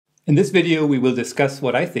In this video, we will discuss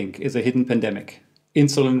what I think is a hidden pandemic: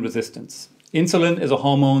 insulin resistance. Insulin is a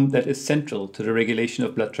hormone that is central to the regulation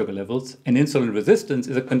of blood sugar levels, and insulin resistance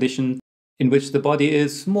is a condition in which the body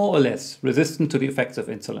is more or less resistant to the effects of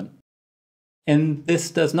insulin. And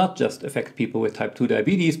this does not just affect people with type 2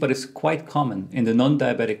 diabetes, but is quite common in the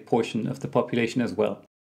non-diabetic portion of the population as well.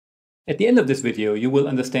 At the end of this video, you will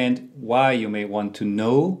understand why you may want to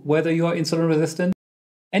know whether you are insulin resistant,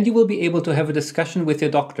 and you will be able to have a discussion with your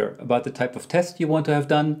doctor about the type of test you want to have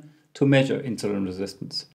done to measure insulin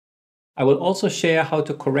resistance. I will also share how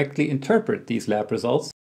to correctly interpret these lab results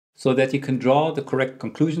so that you can draw the correct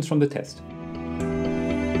conclusions from the test.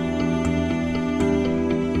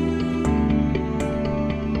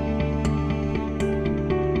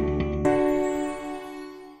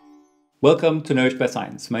 Welcome to Nourished by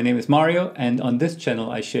Science. My name is Mario, and on this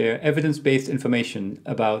channel I share evidence-based information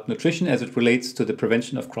about nutrition as it relates to the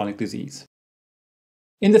prevention of chronic disease.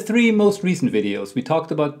 In the three most recent videos, we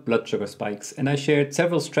talked about blood sugar spikes, and I shared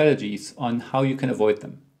several strategies on how you can avoid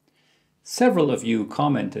them. Several of you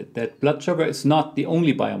commented that blood sugar is not the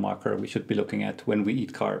only biomarker we should be looking at when we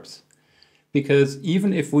eat carbs, because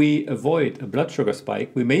even if we avoid a blood sugar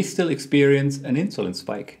spike, we may still experience an insulin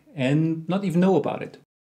spike and not even know about it.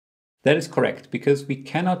 That is correct, because we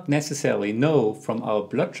cannot necessarily know from our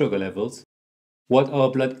blood sugar levels what our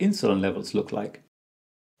blood insulin levels look like.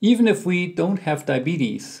 Even if we don't have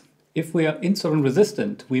diabetes, if we are insulin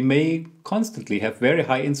resistant, we may constantly have very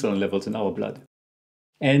high insulin levels in our blood.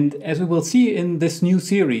 And as we will see in this new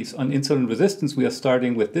series on insulin resistance we are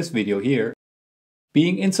starting with this video here,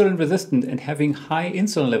 being insulin resistant and having high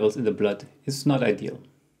insulin levels in the blood is not ideal.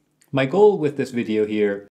 My goal with this video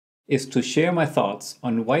here is to share my thoughts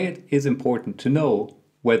on why it is important to know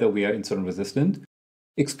whether we are insulin resistant,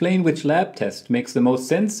 explain which lab test makes the most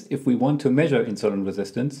sense if we want to measure insulin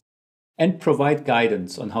resistance, and provide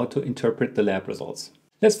guidance on how to interpret the lab results.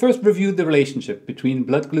 Let's first review the relationship between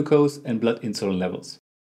blood glucose and blood insulin levels.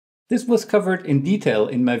 This was covered in detail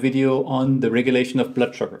in my video on the regulation of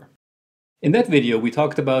blood sugar. In that video, we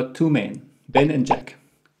talked about two men, Ben and Jack.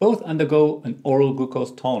 Both undergo an oral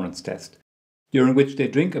glucose tolerance test, during which they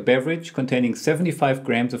drink a beverage containing 75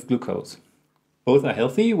 grams of glucose. Both are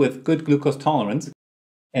healthy with good glucose tolerance,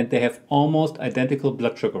 and they have almost identical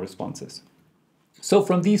blood sugar responses. So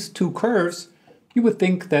from these two curves, you would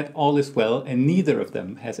think that all is well and neither of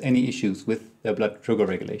them has any issues with their blood sugar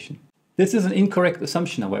regulation. This is an incorrect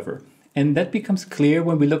assumption, however, and that becomes clear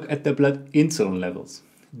when we look at their blood insulin levels.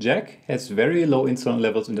 Jack has very low insulin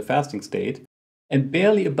levels in the fasting state and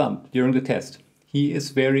barely a bump during the test. He is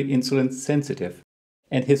very insulin sensitive,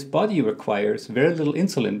 and his body requires very little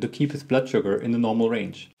insulin to keep his blood sugar in the normal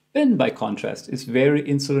range. Ben, by contrast, is very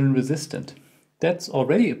insulin resistant. That's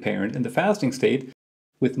already apparent in the fasting state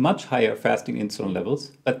with much higher fasting insulin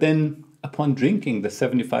levels, but then upon drinking the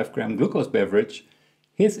 75-gram glucose beverage,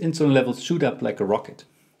 his insulin levels shoot up like a rocket.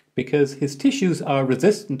 Because his tissues are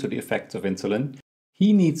resistant to the effects of insulin,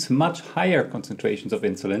 he needs much higher concentrations of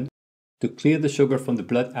insulin to clear the sugar from the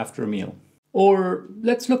blood after a meal. Or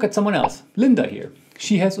let's look at someone else, Linda here.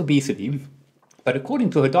 She has obesity, but according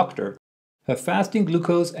to her doctor, her fasting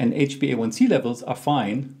glucose and HbA1c levels are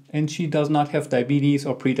fine, and she does not have diabetes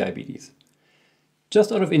or prediabetes.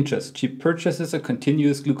 Just out of interest, she purchases a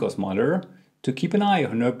continuous glucose monitor to keep an eye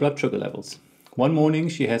on her blood sugar levels. One morning,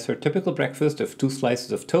 she has her typical breakfast of 2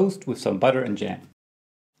 slices of toast with some butter and jam.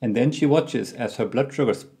 And then she watches as her blood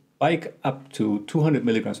sugar spike up to 200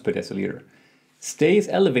 milligrams per deciliter, stays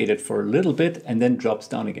elevated for a little bit, and then drops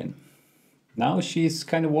down again. Now she's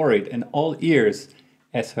kind of worried and all ears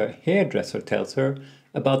as her hairdresser tells her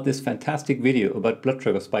about this fantastic video about blood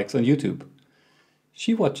sugar spikes on YouTube.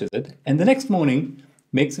 She watches it and the next morning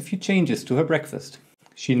makes a few changes to her breakfast.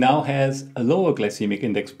 She now has a lower glycemic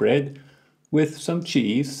index bread with some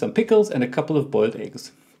cheese, some pickles, and a couple of boiled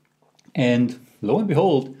eggs. And lo and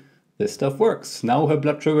behold, this stuff works. Now her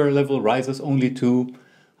blood sugar level rises only to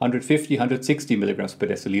 150, 160 milligrams per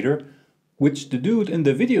deciliter, which the dude in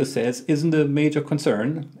the video says isn't a major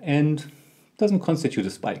concern and doesn't constitute a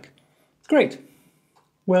spike. Great.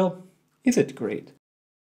 Well, is it great?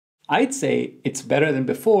 I'd say it's better than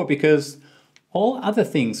before because all other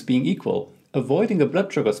things being equal, avoiding a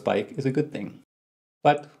blood sugar spike is a good thing.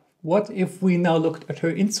 But what if we now looked at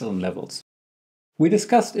her insulin levels? We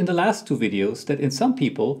discussed in the last two videos that in some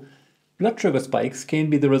people, blood sugar spikes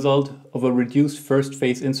can be the result of a reduced first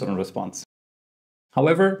phase insulin response.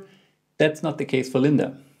 However, that's not the case for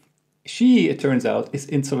Linda. She, it turns out, is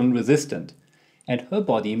insulin resistant, and her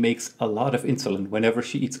body makes a lot of insulin whenever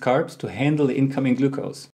she eats carbs to handle the incoming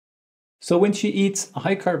glucose. So when she eats a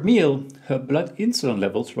high carb meal, her blood insulin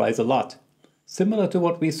levels rise a lot. similar to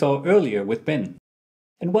what we saw earlier with Ben.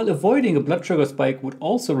 And while avoiding a blood sugar spike would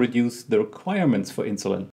also reduce the requirements for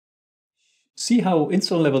insulin. See how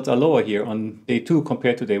insulin levels are lower here on day 2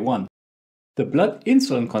 compared to day 1. The blood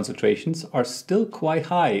insulin concentrations are still quite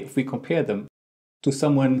high if we compare them to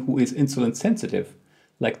someone who is insulin sensitive,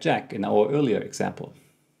 like Jack in our earlier example.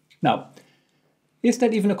 Now, is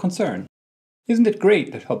that even a concern? Isn't it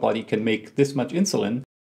great that her body can make this much insulin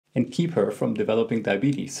and keep her from developing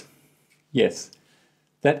diabetes? Yes,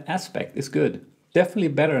 that aspect is good. Definitely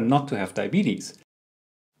better not to have diabetes.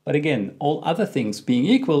 But again, all other things being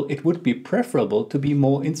equal, it would be preferable to be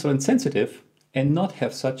more insulin sensitive and not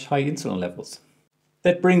have such high insulin levels.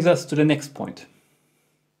 That brings us to the next point.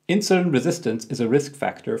 Insulin resistance is a risk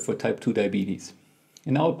factor for type 2 diabetes.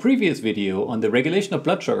 In our previous video on the regulation of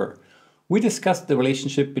blood sugar, we discussed the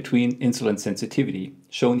relationship between insulin sensitivity,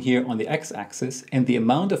 shown here on the x-axis, and the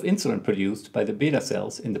amount of insulin produced by the beta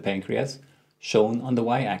cells in the pancreas, shown on the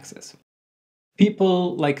y-axis.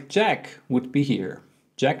 People like Jack would be here.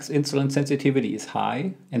 Jack's insulin sensitivity is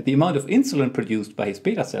high, and the amount of insulin produced by his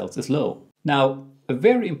beta cells is low. Now, a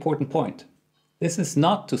very important point. This is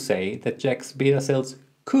not to say that Jack's beta cells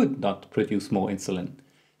could not produce more insulin.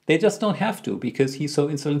 They just don't have to because he's so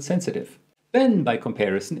insulin sensitive. Ben, by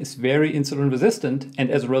comparison, is very insulin resistant,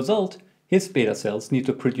 and as a result, his beta cells need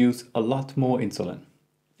to produce a lot more insulin.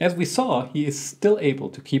 As we saw, he is still able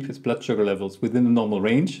to keep his blood sugar levels within the normal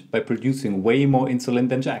range by producing way more insulin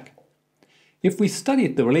than Jack. If we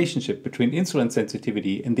studied the relationship between insulin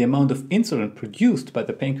sensitivity and the amount of insulin produced by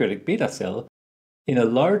the pancreatic beta cell in a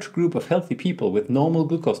large group of healthy people with normal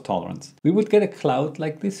glucose tolerance, we would get a cloud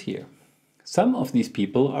like this here. Some of these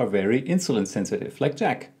people are very insulin sensitive, like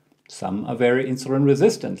Jack. Some are very insulin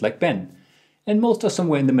resistant, like Ben. And most are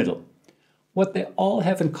somewhere in the middle. What they all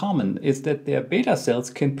have in common is that their beta cells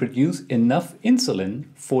can produce enough insulin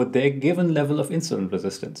for their given level of insulin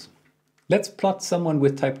resistance. Let's plot someone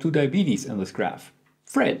with type 2 diabetes in this graph.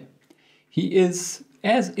 Fred. He is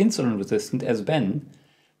as insulin resistant as Ben,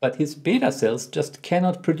 but his beta cells just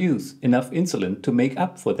cannot produce enough insulin to make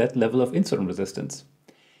up for that level of insulin resistance.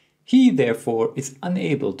 He, therefore, is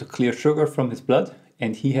unable to clear sugar from his blood,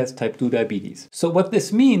 and he has type 2 diabetes. So what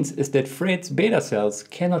this means is that Fred's beta cells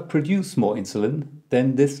cannot produce more insulin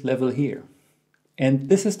than this level here. And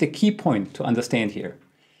this is the key point to understand here.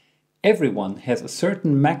 Everyone has a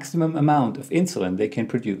certain maximum amount of insulin they can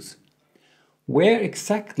produce. Where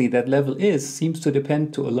exactly that level is seems to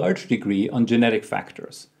depend to a large degree on genetic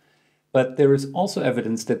factors. But there is also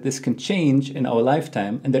evidence that this can change in our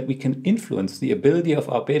lifetime and that we can influence the ability of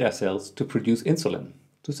our beta cells to produce insulin,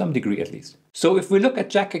 to some degree at least. So if we look at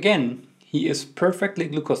Jack again, he is perfectly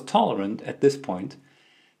glucose tolerant at this point,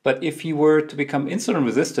 but if he were to become insulin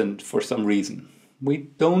resistant for some reason, we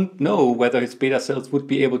don't know whether his beta cells would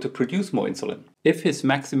be able to produce more insulin. If his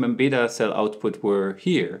maximum beta cell output were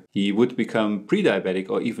here, he would become pre-diabetic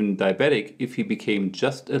or even diabetic if he became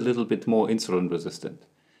just a little bit more insulin resistant,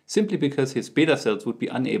 simply because his beta cells would be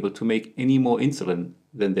unable to make any more insulin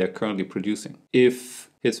than they're currently producing.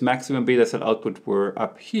 If his maximum beta cell output were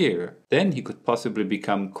up here, then he could possibly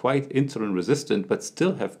become quite insulin resistant but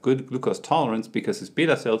still have good glucose tolerance because his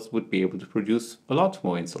beta cells would be able to produce a lot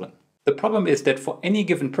more insulin. The problem is that for any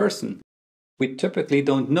given person, we typically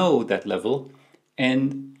don't know that level,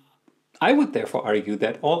 and I would therefore argue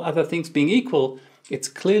that all other things being equal, it's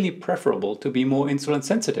clearly preferable to be more insulin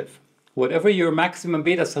sensitive. Whatever your maximum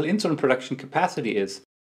beta cell insulin production capacity is,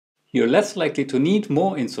 you're less likely to need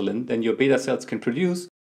more insulin than your beta cells can produce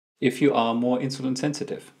if you are more insulin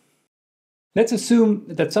sensitive. Let's assume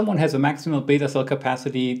that someone has a maximal beta cell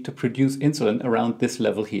capacity to produce insulin around this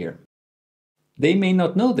level here. They may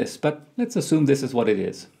not know this, but let's assume this is what it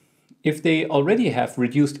is. If they already have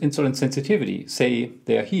reduced insulin sensitivity, say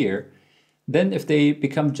they're here, then if they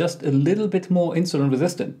become just a little bit more insulin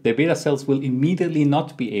resistant, their beta cells will immediately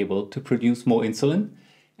not be able to produce more insulin,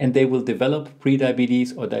 and they will develop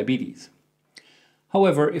prediabetes or diabetes.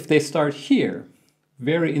 However, if they start here,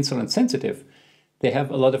 very insulin sensitive, they have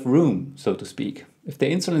a lot of room, so to speak. If their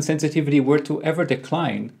insulin sensitivity were to ever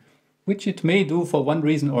decline, which it may do for one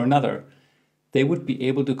reason or another, they would be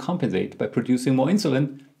able to compensate by producing more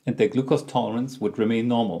insulin, and their glucose tolerance would remain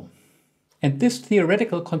normal. And this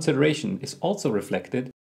theoretical consideration is also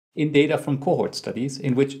reflected in data from cohort studies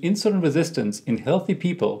in which insulin resistance in healthy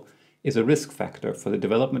people is a risk factor for the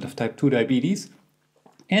development of type 2 diabetes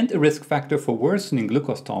and a risk factor for worsening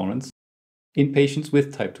glucose tolerance in patients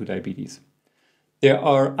with type 2 diabetes. There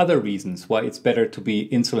are other reasons why it's better to be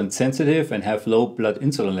insulin sensitive and have low blood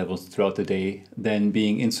insulin levels throughout the day than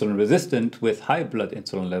being insulin resistant with high blood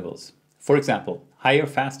insulin levels. For example, higher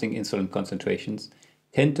fasting insulin concentrations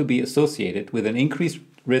tend to be associated with an increased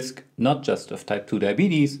risk not just of type 2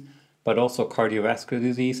 diabetes, but also cardiovascular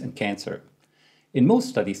disease and cancer. In most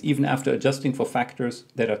studies, even after adjusting for factors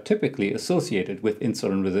that are typically associated with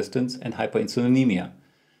insulin resistance and hyperinsulinemia,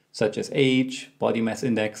 such as age, body mass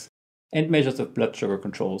index, and measures of blood sugar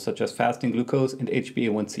control, such as fasting glucose and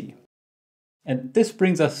HbA1c. And this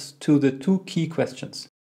brings us to the two key questions.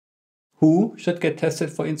 Who should get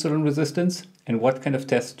tested for insulin resistance, and what kind of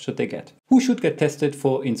test should they get? Who should get tested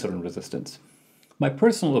for insulin resistance? My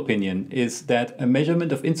personal opinion is that a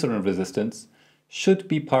measurement of insulin resistance should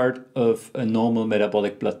be part of a normal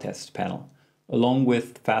metabolic blood test panel, along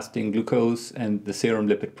with fasting glucose and the serum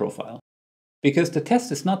lipid profile. Because the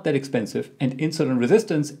test is not that expensive and insulin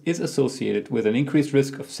resistance is associated with an increased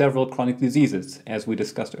risk of several chronic diseases, as we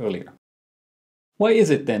discussed earlier. Why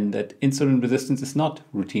is it then that insulin resistance is not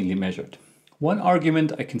routinely measured? One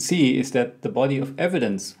argument I can see is that the body of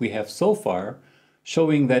evidence we have so far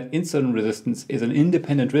showing that insulin resistance is an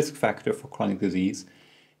independent risk factor for chronic disease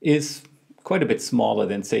is quite a bit smaller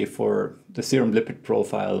than, say, for the serum lipid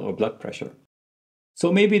profile or blood pressure.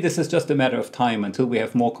 So maybe this is just a matter of time until we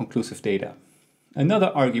have more conclusive data.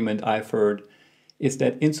 Another argument I've heard is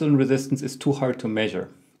that insulin resistance is too hard to measure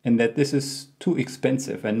and that this is too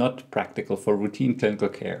expensive and not practical for routine clinical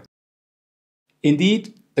care.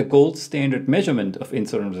 Indeed, the gold standard measurement of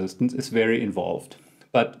insulin resistance is very involved,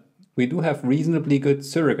 but we do have reasonably good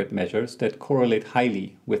surrogate measures that correlate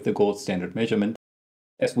highly with the gold standard measurement,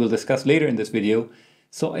 as we'll discuss later in this video,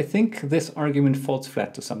 so I think this argument falls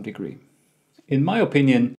flat to some degree. In my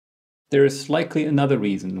opinion, there is likely another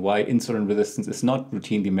reason why insulin resistance is not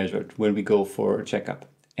routinely measured when we go for a checkup,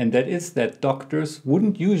 and that is that doctors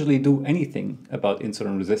wouldn't usually do anything about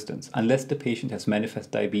insulin resistance unless the patient has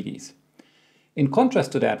manifest diabetes. In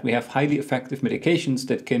contrast to that, we have highly effective medications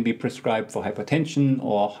that can be prescribed for hypertension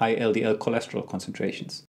or high LDL cholesterol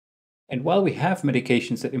concentrations. And while we have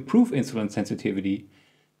medications that improve insulin sensitivity,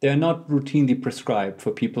 they are not routinely prescribed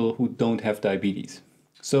for people who don't have diabetes.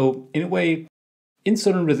 So, in a way,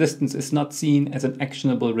 insulin resistance is not seen as an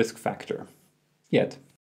actionable risk factor yet.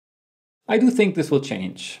 I do think this will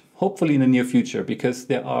change, hopefully in the near future, because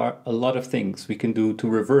there are a lot of things we can do to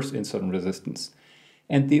reverse insulin resistance.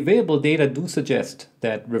 And the available data do suggest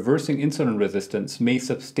that reversing insulin resistance may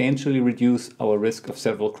substantially reduce our risk of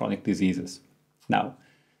several chronic diseases. Now,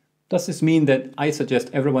 does this mean that I suggest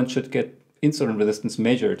everyone should get insulin resistance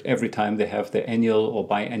measured every time they have their annual or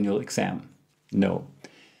biannual exam? No.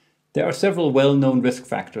 There are several well-known risk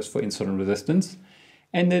factors for insulin resistance,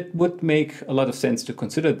 and it would make a lot of sense to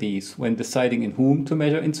consider these when deciding in whom to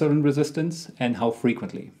measure insulin resistance and how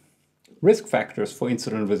frequently. Risk factors for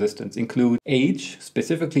insulin resistance include age,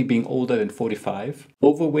 specifically being older than 45,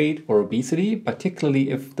 overweight or obesity,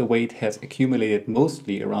 particularly if the weight has accumulated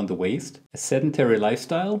mostly around the waist, a sedentary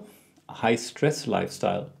lifestyle, a high-stress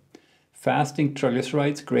lifestyle, fasting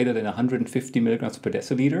triglycerides greater than 150 milligrams per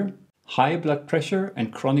deciliter, high blood pressure,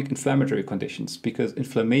 and chronic inflammatory conditions, because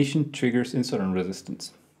inflammation triggers insulin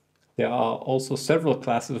resistance. There are also several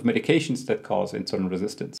classes of medications that cause insulin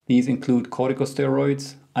resistance. These include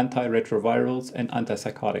corticosteroids, antiretrovirals, and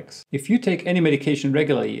antipsychotics. If you take any medication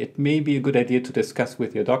regularly, it may be a good idea to discuss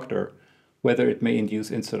with your doctor whether it may induce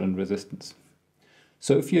insulin resistance.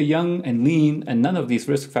 So if you're young and lean and none of these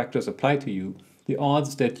risk factors apply to you, the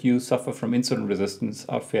odds that you suffer from insulin resistance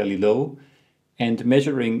are fairly low, and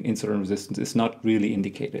measuring insulin resistance is not really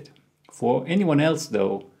indicated. For anyone else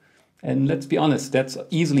though, and let's be honest, that's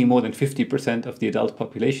easily more than 50% of the adult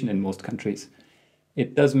population in most countries,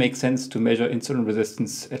 it does make sense to measure insulin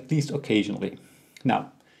resistance at least occasionally.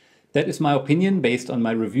 Now, that is my opinion based on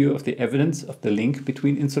my review of the evidence of the link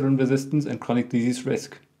between insulin resistance and chronic disease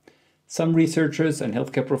risk. Some researchers and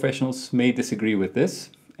healthcare professionals may disagree with this,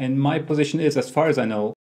 and my position is, as far as I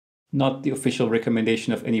know, not the official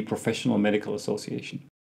recommendation of any professional medical association.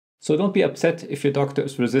 So don't be upset if your doctor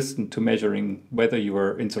is resistant to measuring whether you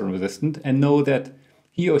are insulin resistant, and know that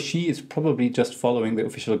he or she is probably just following the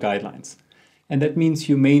official guidelines. And that means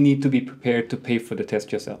you may need to be prepared to pay for the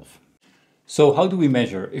test yourself. So how do we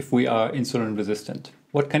measure if we are insulin resistant?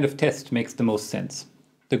 What kind of test makes the most sense?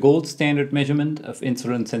 The gold standard measurement of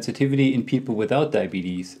insulin sensitivity in people without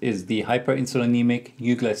diabetes is the hyperinsulinemic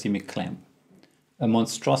euglycemic clamp. A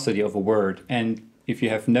monstrosity of a word, and if you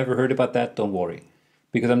have never heard about that, don't worry,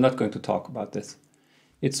 because I'm not going to talk about this.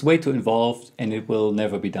 It's way too involved and it will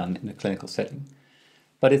never be done in a clinical setting.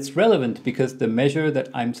 But it's relevant because the measure that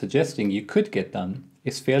I'm suggesting you could get done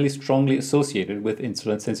is fairly strongly associated with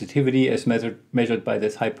insulin sensitivity as measured by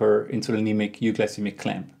this hyperinsulinemic euglycemic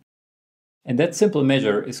clamp. And that simple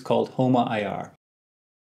measure is called HOMA-IR.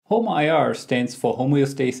 HOMA-IR stands for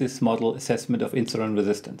Homeostasis Model Assessment of Insulin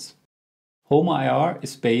Resistance. HOMA-IR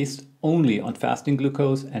is based only on fasting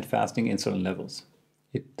glucose and fasting insulin levels.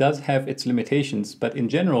 It does have its limitations, but in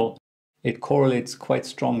general, it correlates quite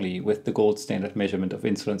strongly with the gold standard measurement of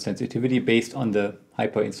insulin sensitivity based on the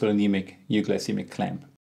hyperinsulinemic euglycemic clamp.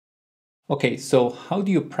 Okay, so how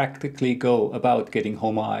do you practically go about getting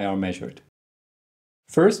HOMA-IR measured?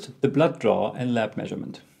 First, the blood draw and lab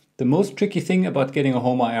measurement. The most tricky thing about getting a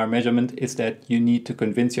HOMA-IR measurement is that you need to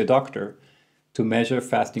convince your doctor to measure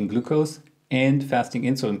fasting glucose and fasting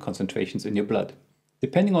insulin concentrations in your blood.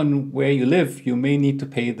 Depending on where you live, you may need to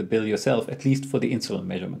pay the bill yourself, at least for the insulin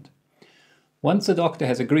measurement. Once the doctor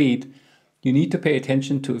has agreed, you need to pay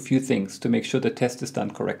attention to a few things to make sure the test is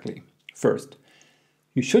done correctly. First,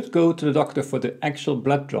 you should go to the doctor for the actual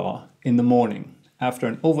blood draw in the morning after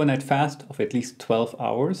an overnight fast of at least 12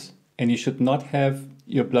 hours, and you should not have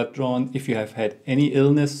your blood drawn if you have had any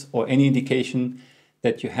illness or any indication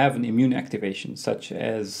that you have an immune activation, such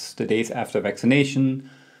as the days after vaccination,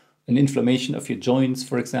 an inflammation of your joints,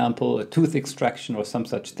 for example, a tooth extraction or some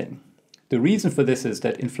such thing. The reason for this is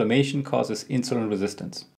that inflammation causes insulin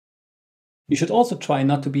resistance. You should also try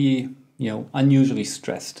not to be, unusually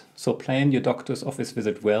stressed. So plan your doctor's office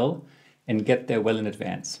visit well and get there well in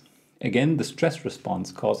advance. Again, the stress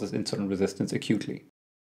response causes insulin resistance acutely.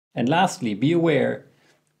 And lastly, be aware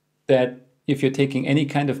that if you're taking any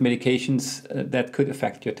kind of medications that could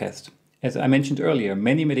affect your test. As I mentioned earlier,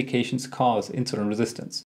 many medications cause insulin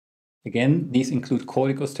resistance. Again, these include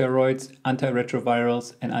corticosteroids,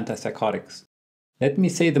 antiretrovirals, and antipsychotics. Let me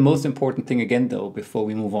say the most important thing again though before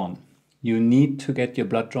we move on. You need to get your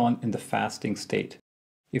blood drawn in the fasting state.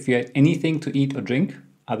 If you had anything to eat or drink,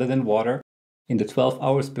 other than water, in the 12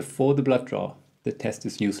 hours before the blood draw, the test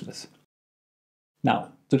is useless.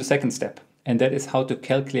 Now, to the second step, and that is how to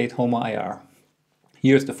calculate HOMA-IR.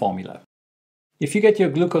 Here's the formula. If you get your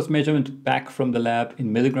glucose measurement back from the lab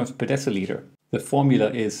in milligrams per deciliter, the formula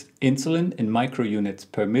is insulin in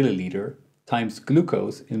microunits per milliliter times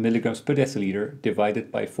glucose in milligrams per deciliter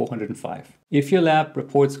divided by 405. If your lab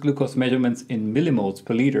reports glucose measurements in millimoles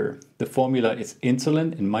per liter, the formula is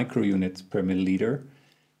insulin in microunits per milliliter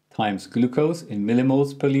times glucose in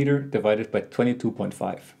millimoles per liter divided by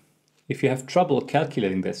 22.5. If you have trouble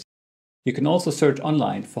calculating this, you can also search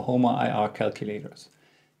online for HOMA-IR calculators.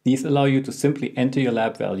 These allow you to simply enter your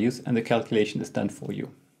lab values and the calculation is done for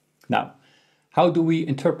you. Now, how do we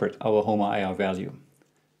interpret our HOMA-IR value?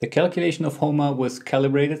 The calculation of HOMA was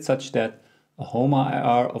calibrated such that a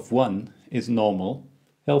HOMA-IR of 1 is normal,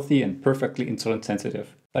 healthy and perfectly insulin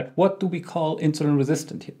sensitive. But what do we call insulin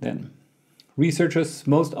resistant then? Researchers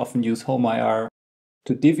most often use HOMA-IR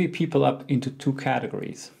to divvy people up into two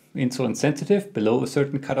categories: insulin sensitive below a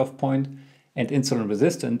certain cutoff point and insulin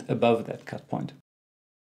resistant above that cut point.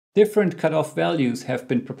 Different cutoff values have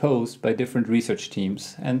been proposed by different research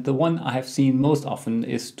teams, and the one I have seen most often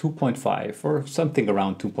is 2.5 or something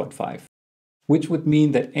around 2.5, which would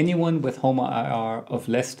mean that anyone with HOMA-IR of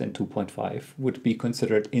less than 2.5 would be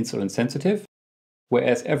considered insulin sensitive,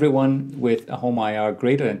 whereas everyone with a HOMA-IR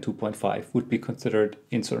greater than 2.5 would be considered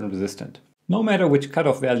insulin resistant. No matter which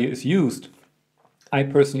cutoff value is used, I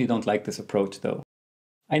personally don't like this approach though.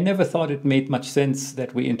 I never thought it made much sense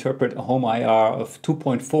that we interpret a HOMA-IR of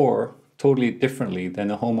 2.4 totally differently than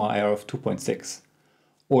a HOMA-IR of 2.6,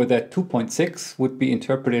 or that 2.6 would be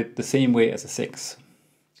interpreted the same way as a 6.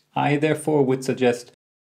 I therefore would suggest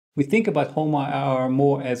we think about HOMA-IR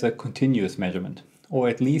more as a continuous measurement, or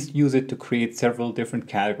at least use it to create several different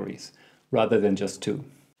categories, rather than just two.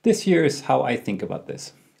 This here is how I think about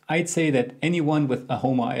this. I'd say that anyone with a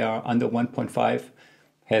HOMA-IR under 1.5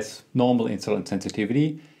 has normal insulin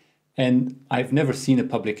sensitivity, and I've never seen a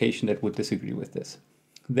publication that would disagree with this.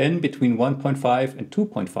 Then between 1.5 and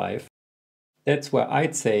 2.5, that's where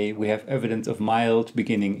I'd say we have evidence of mild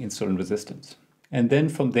beginning insulin resistance. And then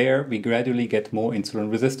from there, we gradually get more insulin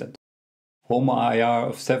resistant. HOMA-IR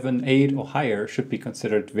of 7, 8 or higher should be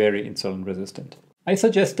considered very insulin resistant. I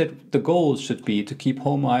suggest that the goal should be to keep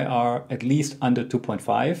HOMA-IR at least under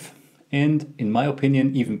 2.5 and, in my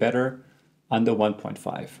opinion, even better, under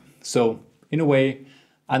 1.5. So in a way,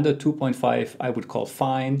 under 2.5 I would call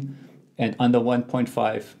fine, and under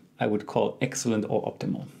 1.5 I would call excellent or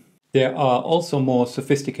optimal. There are also more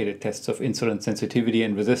sophisticated tests of insulin sensitivity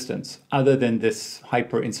and resistance, other than this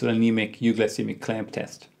hyperinsulinemic euglycemic clamp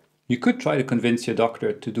test. You could try to convince your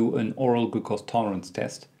doctor to do an oral glucose tolerance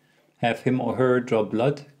test, have him or her draw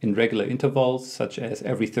blood in regular intervals, such as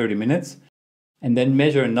every 30 minutes, and then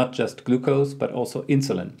measure not just glucose but also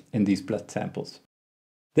insulin in these blood samples.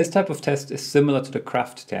 This type of test is similar to the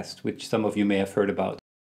Kraft test, which some of you may have heard about.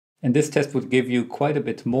 And this test would give you quite a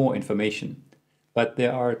bit more information. But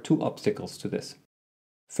there are two obstacles to this.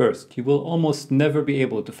 First, you will almost never be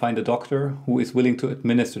able to find a doctor who is willing to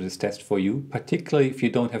administer this test for you, particularly if you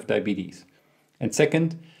don't have diabetes. And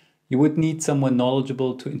second, you would need someone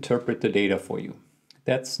knowledgeable to interpret the data for you.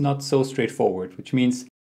 That's not so straightforward, which means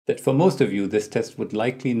that for most of you, this test would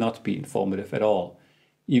likely not be informative at all,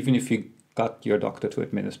 even if you got your doctor to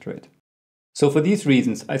administer it. So for these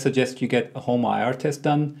reasons, I suggest you get a HOMA-IR test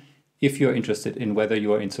done if you're interested in whether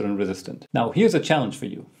you are insulin resistant. Now, here's a challenge for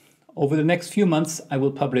you. Over the next few months, I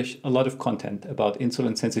will publish a lot of content about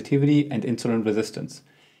insulin sensitivity and insulin resistance,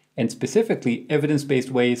 and specifically evidence-based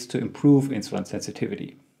ways to improve insulin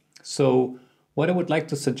sensitivity. So what I would like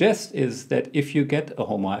to suggest is that if you get a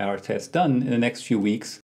HOMA-IR test done in the next few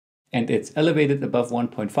weeks and it's elevated above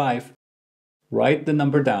 1.5, write the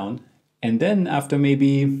number down, and then after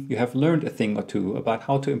maybe you have learned a thing or two about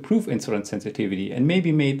how to improve insulin sensitivity and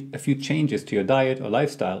maybe made a few changes to your diet or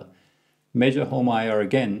lifestyle, measure HOMA-IR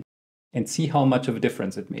again and see how much of a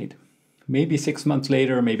difference it made. Maybe 6 months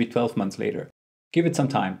later, maybe 12 months later. Give it some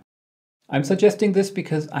time. I'm suggesting this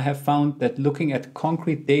because I have found that looking at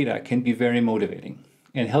concrete data can be very motivating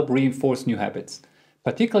and help reinforce new habits,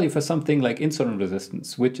 particularly for something like insulin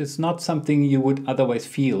resistance, which is not something you would otherwise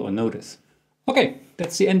feel or notice. Okay,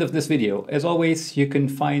 that's the end of this video. As always, you can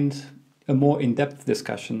find a more in-depth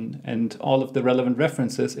discussion and all of the relevant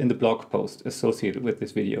references in the blog post associated with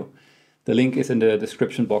this video. The link is in the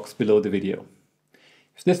description box below the video.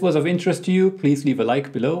 If this was of interest to you, please leave a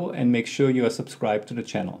like below and make sure you are subscribed to the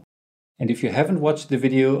channel. And if you haven't watched the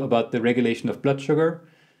video about the regulation of blood sugar,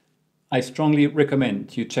 I strongly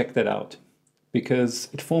recommend you check that out because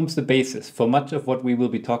it forms the basis for much of what we will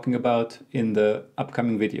be talking about in the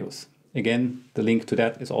upcoming videos. Again, the link to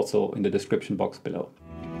that is also in the description box below.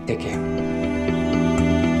 Take care.